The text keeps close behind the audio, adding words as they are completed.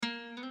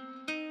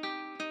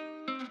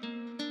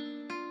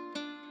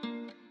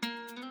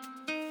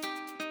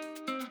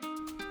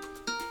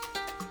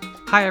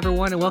Hi,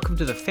 everyone, and welcome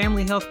to the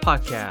Family Health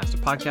Podcast, a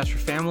podcast for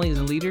families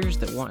and leaders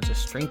that want to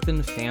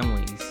strengthen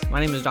families.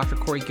 My name is Dr.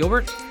 Corey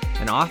Gilbert,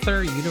 an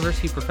author,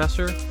 university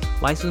professor,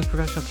 licensed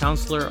professional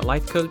counselor, a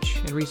life coach,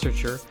 and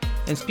researcher,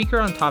 and speaker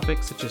on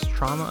topics such as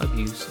trauma,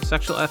 abuse,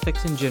 sexual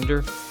ethics, and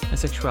gender and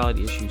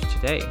sexuality issues.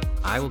 Today,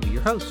 I will be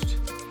your host.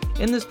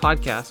 In this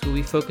podcast, we'll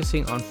be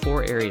focusing on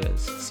 4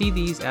 areas. See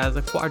these as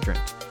a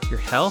quadrant: your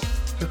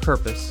health, your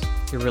purpose,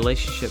 your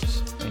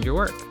relationships, and your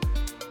work.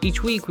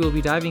 Each week, we will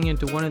be diving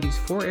into one of these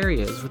 4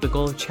 areas with the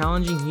goal of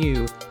challenging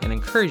you and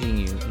encouraging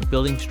you in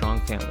building strong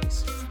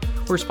families.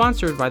 We're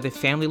sponsored by the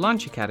Family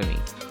Launch Academy,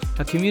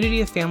 a community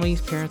of families,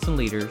 parents, and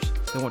leaders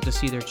that want to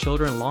see their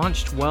children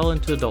launched well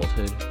into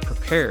adulthood,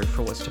 prepared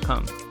for what's to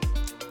come.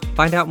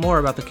 Find out more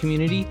about the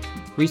community,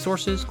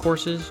 resources,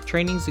 courses,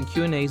 trainings, and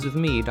Q&As with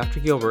me,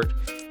 Dr. Gilbert,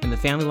 and the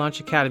Family Launch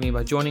Academy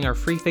by joining our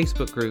free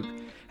Facebook group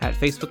at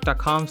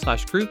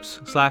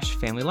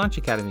facebook.com/groups/Family Launch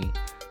Academy.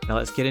 Now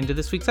let's get into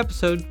this week's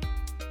episode.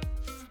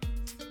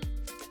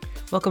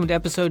 Welcome to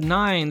episode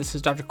 9. This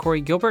is Dr.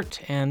 Corey Gilbert,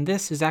 and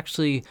this is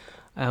actually,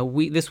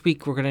 this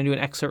week we're going to do an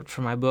excerpt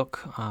from my book,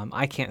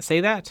 I Can't Say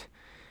That,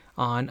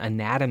 on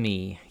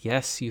anatomy.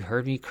 Yes, you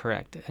heard me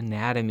correct,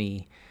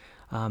 anatomy.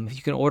 If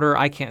you can order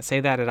I Can't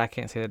Say That at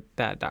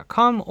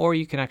ican'tsaythat.com, or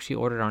you can actually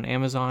order it on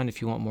Amazon if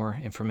you want more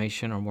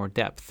information or more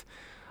depth.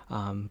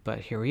 But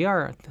here we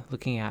are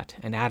looking at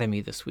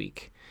anatomy this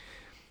week.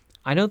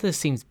 I know this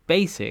seems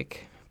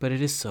basic, but it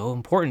is so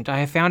important. I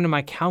have found in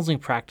my counseling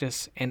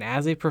practice and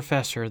as a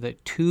professor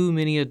that too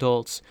many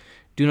adults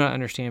do not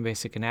understand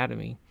basic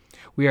anatomy.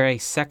 We are a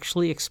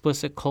sexually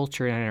explicit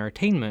culture in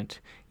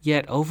entertainment,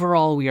 yet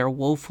overall we are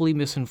woefully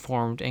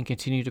misinformed and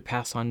continue to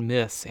pass on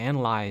myths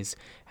and lies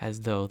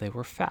as though they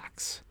were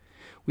facts.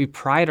 We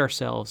pride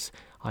ourselves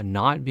on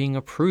not being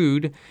a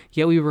prude,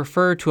 yet we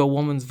refer to a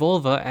woman's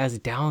vulva as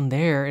down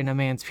there and a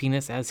man's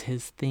penis as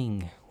his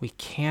thing. We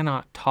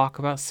cannot talk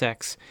about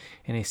sex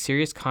in a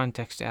serious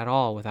context at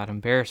all without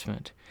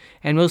embarrassment.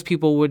 And most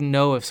people wouldn't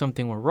know if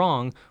something were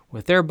wrong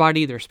with their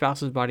body, their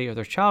spouse's body, or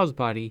their child's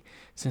body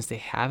since they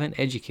haven't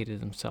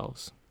educated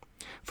themselves.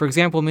 For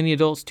example, many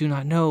adults do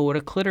not know what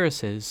a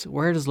clitoris is,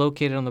 where it is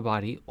located on the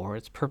body, or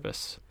its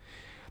purpose.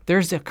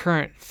 There's a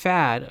current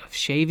fad of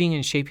shaving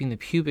and shaping the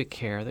pubic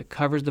hair that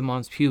covers the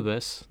mons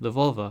pubis, the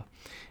vulva,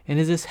 and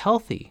is this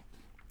healthy?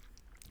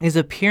 Is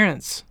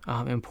appearance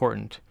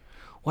important?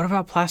 What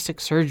about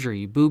plastic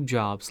surgery, boob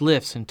jobs,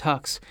 lifts and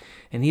tucks,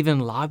 and even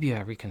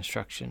labia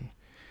reconstruction?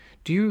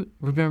 Do you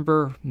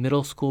remember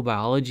middle school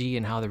biology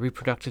and how the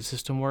reproductive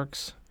system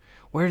works?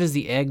 Where does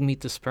the egg meet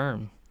the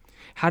sperm?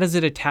 How does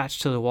it attach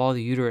to the wall of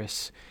the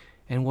uterus?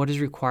 And what is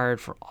required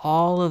for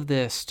all of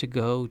this to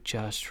go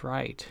just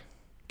right?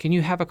 Can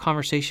you have a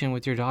conversation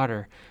with your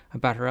daughter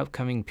about her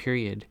upcoming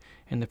period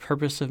and the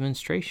purpose of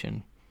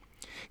menstruation?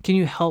 Can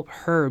you help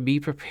her be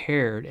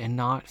prepared and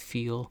not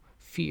feel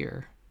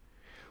fear?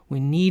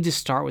 We need to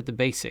start with the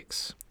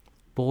basics.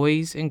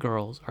 Boys and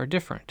girls are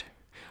different.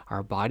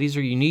 Our bodies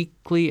are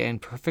uniquely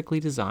and perfectly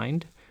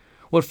designed.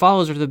 What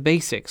follows are the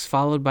basics,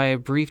 followed by a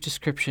brief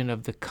description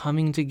of the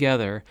coming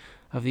together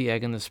of the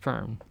egg and the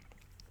sperm.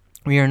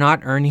 We are not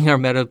earning our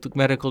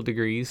medical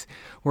degrees.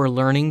 We're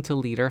learning to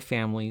lead our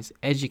families,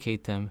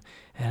 educate them,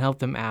 and help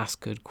them ask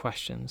good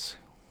questions.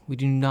 We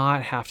do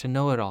not have to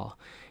know it all.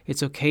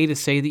 It's okay to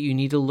say that you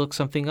need to look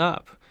something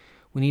up.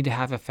 We need to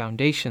have a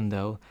foundation,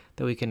 though,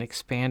 that we can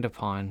expand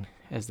upon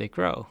as they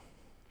grow.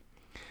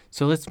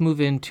 So let's move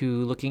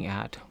into looking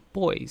at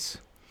boys.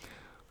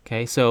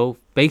 Okay, so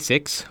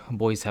basics.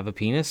 Boys have a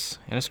penis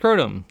and a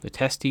scrotum. The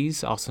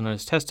testes, also known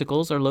as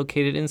testicles, are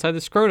located inside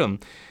the scrotum.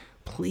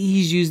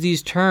 Please use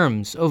these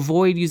terms.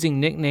 Avoid using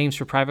nicknames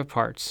for private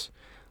parts.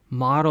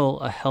 Model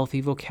a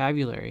healthy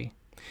vocabulary.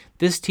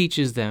 This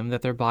teaches them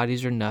that their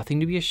bodies are nothing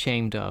to be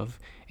ashamed of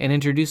and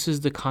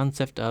introduces the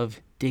concept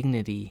of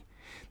dignity,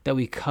 that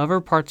we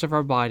cover parts of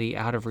our body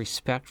out of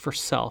respect for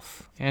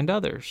self and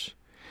others.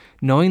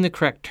 Knowing the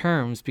correct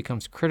terms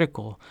becomes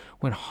critical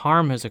when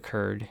harm has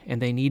occurred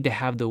and they need to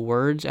have the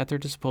words at their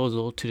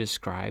disposal to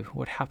describe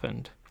what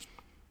happened.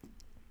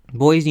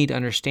 Boys need to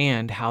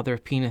understand how their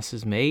penis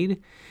is made,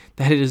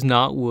 that it is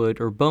not wood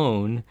or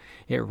bone.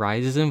 It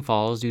rises and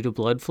falls due to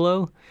blood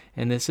flow,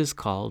 and this is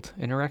called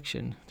an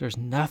erection. There's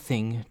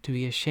nothing to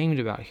be ashamed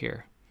about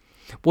here.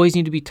 Boys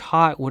need to be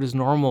taught what is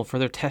normal for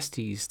their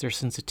testes, their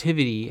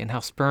sensitivity, and how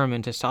sperm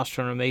and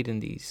testosterone are made in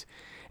these.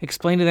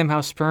 Explain to them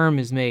how sperm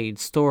is made,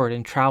 stored,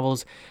 and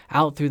travels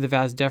out through the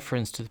vas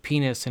deferens to the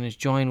penis and is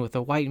joined with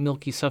a white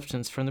milky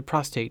substance from the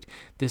prostate.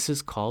 This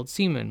is called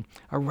semen.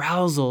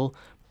 Arousal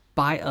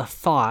by a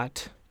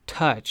thought,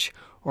 touch,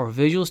 or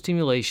visual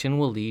stimulation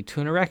will lead to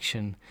an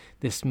erection.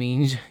 This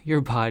means your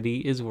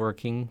body is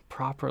working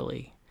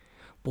properly.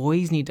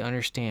 Boys need to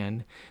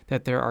understand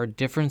that there are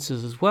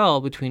differences as well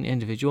between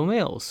individual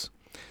males.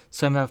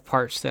 Some have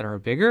parts that are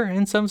bigger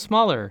and some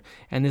smaller,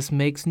 and this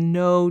makes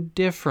no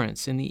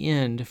difference in the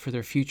end for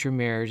their future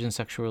marriage and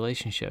sexual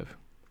relationship.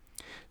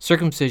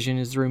 Circumcision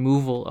is the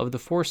removal of the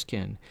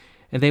foreskin,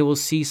 and they will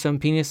see some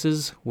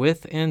penises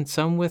with and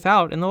some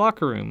without in the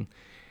locker room.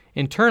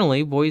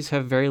 Internally, boys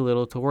have very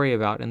little to worry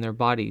about in their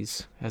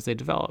bodies as they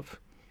develop.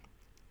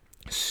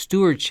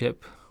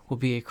 Stewardship will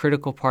be a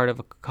critical part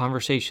of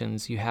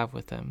conversations you have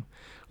with them.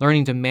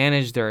 Learning to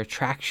manage their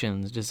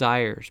attractions,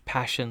 desires,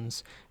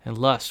 passions, and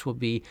lusts will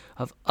be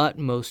of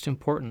utmost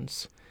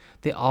importance.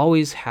 They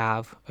always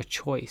have a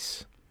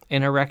choice.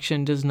 An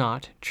erection does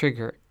not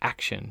trigger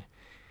action.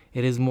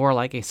 It is more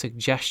like a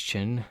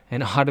suggestion,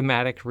 an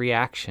automatic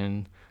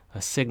reaction,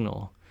 a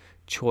signal.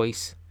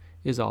 Choice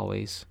is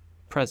always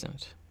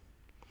present.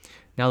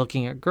 Now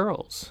looking at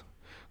girls.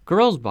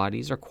 Girls'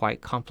 bodies are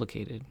quite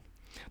complicated.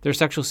 Their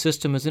sexual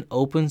system is an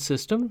open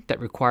system that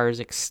requires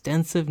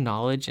extensive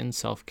knowledge and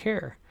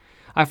self-care.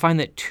 I find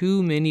that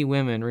too many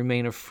women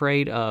remain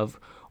afraid of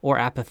or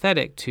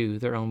apathetic to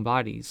their own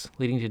bodies,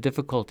 leading to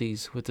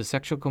difficulties with the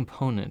sexual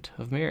component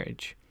of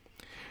marriage.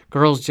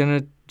 Girls'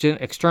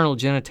 external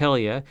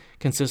genitalia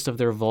consist of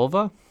their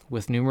vulva,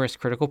 with numerous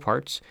critical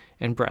parts,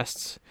 and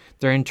breasts.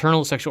 Their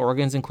internal sexual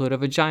organs include a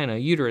vagina,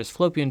 uterus,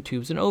 fallopian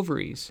tubes, and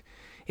ovaries.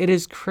 It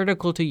is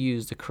critical to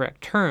use the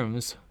correct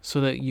terms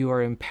so that you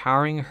are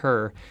empowering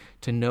her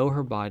to know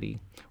her body,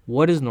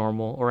 what is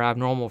normal or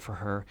abnormal for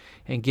her,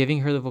 and giving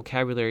her the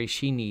vocabulary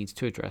she needs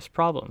to address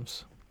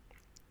problems.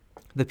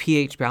 The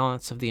pH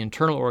balance of the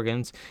internal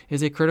organs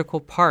is a critical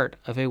part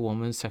of a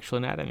woman's sexual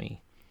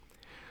anatomy.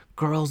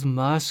 Girls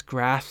must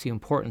grasp the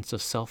importance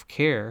of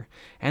self-care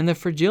and the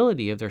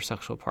fragility of their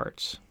sexual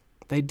parts.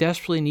 They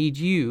desperately need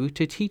you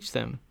to teach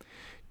them.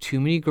 Too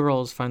many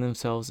girls find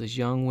themselves as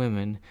young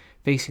women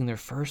facing their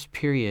first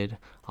period,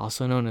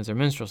 also known as their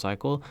menstrual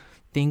cycle,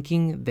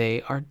 thinking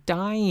they are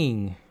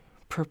dying.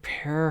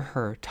 Prepare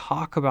her.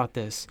 Talk about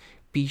this.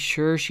 Be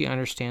sure she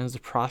understands the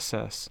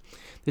process.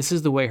 This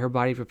is the way her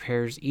body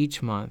prepares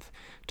each month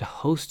to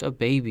host a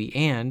baby,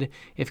 and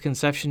if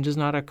conception does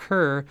not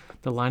occur,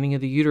 the lining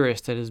of the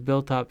uterus that is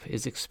built up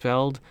is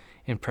expelled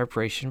in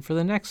preparation for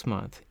the next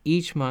month.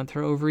 Each month,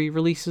 her ovary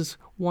releases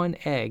one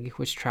egg,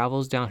 which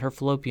travels down her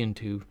fallopian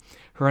tube.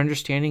 Her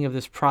understanding of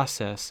this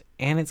process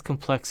and its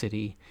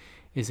complexity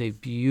is a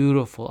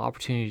beautiful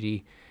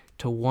opportunity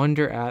to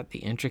wonder at the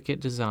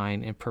intricate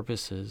design and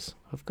purposes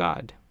of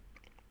God.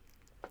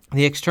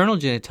 The external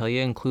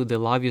genitalia include the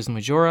labia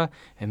majora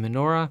and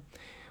minora,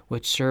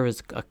 which serve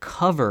as a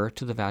cover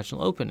to the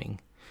vaginal opening.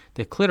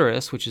 The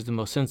clitoris, which is the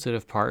most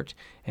sensitive part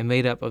and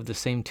made up of the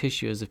same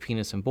tissue as the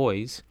penis in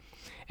boys,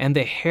 and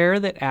the hair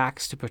that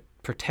acts to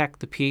protect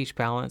the pH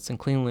balance and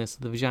cleanliness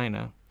of the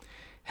vagina.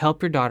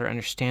 Help your daughter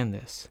understand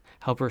this.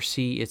 Help her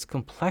see its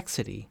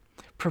complexity.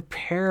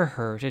 Prepare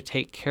her to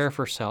take care of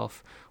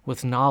herself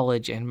with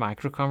knowledge and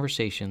micro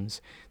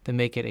conversations that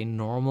make it a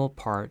normal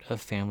part of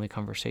family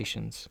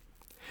conversations.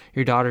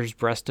 Your daughter's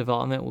breast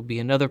development will be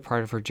another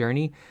part of her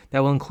journey that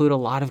will include a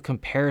lot of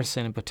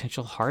comparison and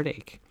potential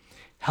heartache.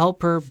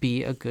 Help her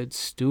be a good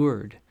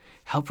steward.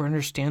 Help her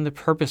understand the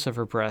purpose of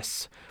her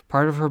breasts.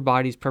 Part of her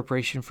body's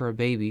preparation for a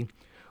baby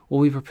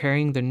will be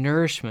preparing the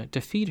nourishment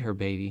to feed her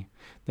baby.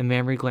 The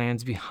mammary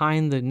glands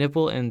behind the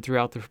nipple and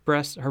throughout her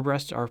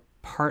breast are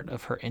part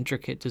of her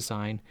intricate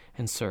design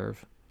and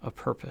serve a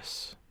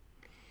purpose.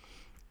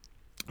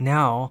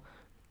 Now,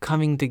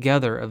 coming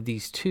together of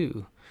these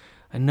two,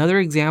 another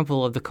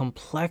example of the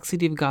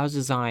complexity of God's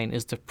design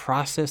is the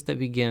process that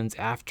begins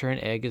after an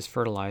egg is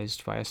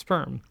fertilized by a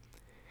sperm.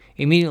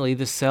 Immediately,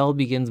 the cell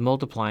begins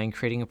multiplying,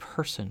 creating a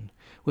person.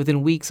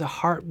 Within weeks, a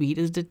heartbeat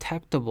is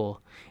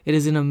detectable. It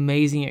is an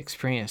amazing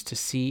experience to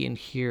see and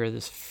hear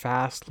this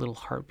fast little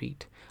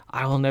heartbeat.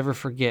 I will never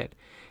forget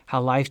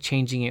how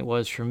life-changing it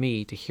was for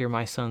me to hear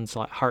my son's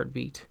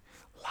heartbeat.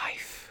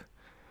 Life.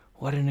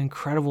 What an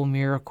incredible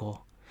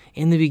miracle.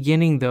 In the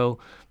beginning, though,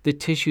 the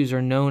tissues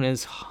are known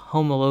as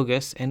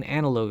homologous and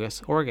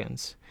analogous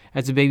organs.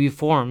 As the baby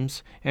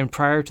forms, and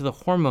prior to the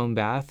hormone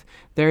bath,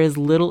 there is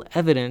little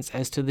evidence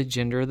as to the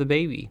gender of the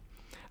baby.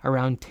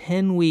 Around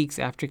 10 weeks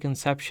after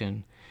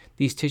conception,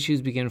 these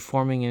tissues begin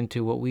forming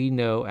into what we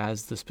know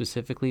as the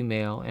specifically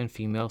male and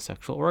female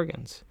sexual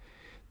organs.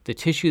 The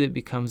tissue that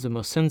becomes the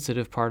most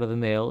sensitive part of the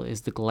male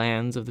is the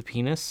glands of the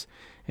penis,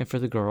 and for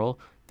the girl,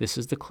 this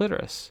is the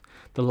clitoris.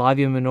 The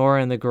labia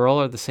minora in the girl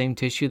are the same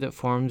tissue that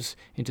forms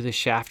into the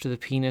shaft of the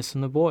penis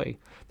in the boy.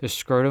 The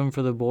scrotum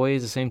for the boy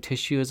is the same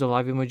tissue as the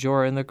labia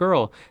majora in the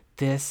girl.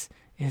 This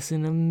is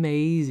an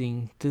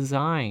amazing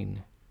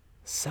design.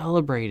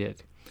 Celebrate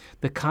it.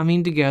 The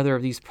coming together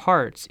of these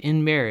parts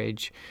in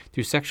marriage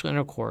through sexual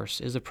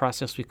intercourse is a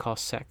process we call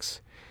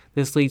sex.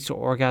 This leads to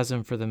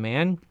orgasm for the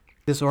man.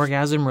 This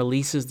orgasm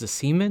releases the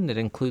semen that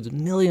includes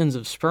millions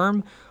of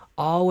sperm,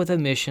 all with a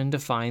mission to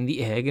find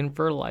the egg and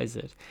fertilize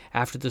it.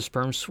 After the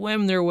sperm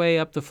swim their way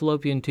up the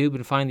fallopian tube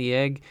and find the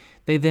egg,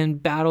 they then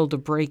battle to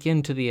break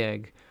into the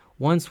egg.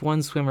 Once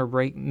one swimmer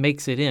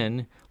makes it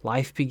in,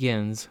 life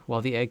begins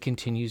while the egg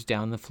continues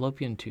down the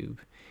fallopian tube.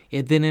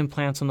 It then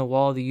implants on the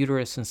wall of the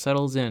uterus and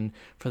settles in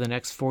for the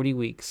next 40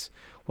 weeks.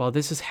 While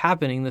this is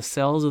happening, the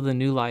cells of the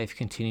new life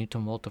continue to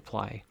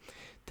multiply.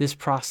 This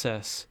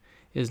process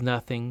is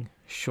nothing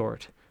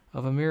short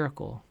of a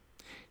miracle.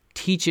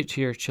 Teach it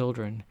to your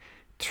children.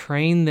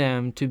 Train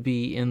them to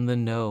be in the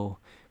know.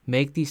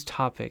 Make these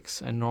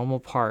topics a normal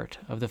part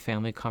of the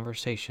family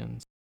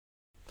conversations.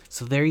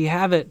 So there you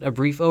have it, a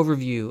brief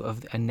overview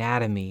of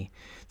anatomy.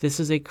 This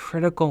is a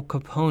critical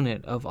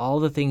component of all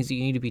the things that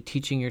you need to be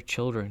teaching your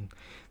children.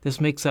 This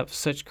makes up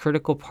such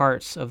critical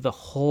parts of the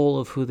whole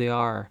of who they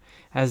are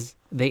as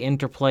they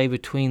interplay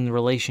between the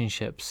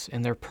relationships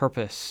and their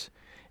purpose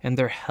and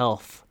their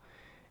health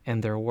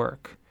and their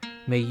work.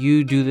 May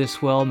you do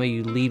this well, may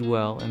you lead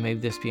well, and may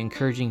this be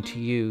encouraging to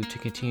you to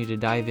continue to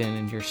dive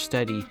in your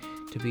study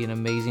to be an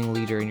amazing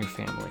leader in your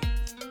family.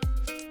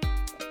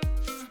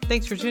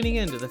 Thanks for tuning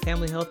in to the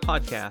Family Health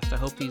Podcast. I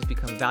hope these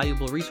become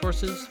valuable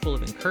resources full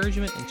of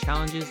encouragement and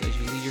challenges as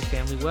you lead your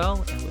family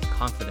well and with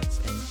confidence,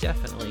 and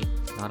definitely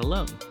not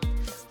alone.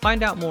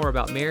 Find out more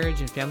about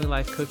marriage and family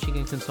life coaching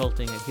and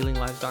consulting at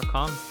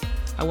healinglives.com.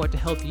 I want to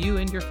help you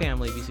and your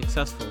family be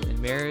successful in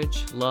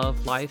marriage,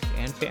 love, life,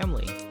 and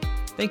family.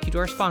 Thank you to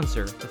our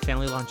sponsor, the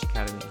Family Launch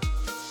Academy.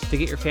 To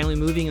get your family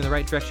moving in the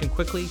right direction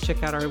quickly,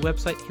 check out our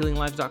website,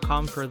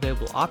 healinglives.com, for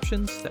available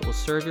options that will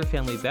serve your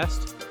family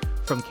best,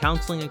 from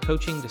counseling and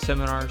coaching to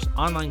seminars,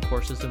 online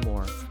courses, and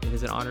more. It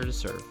is an honor to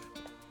serve.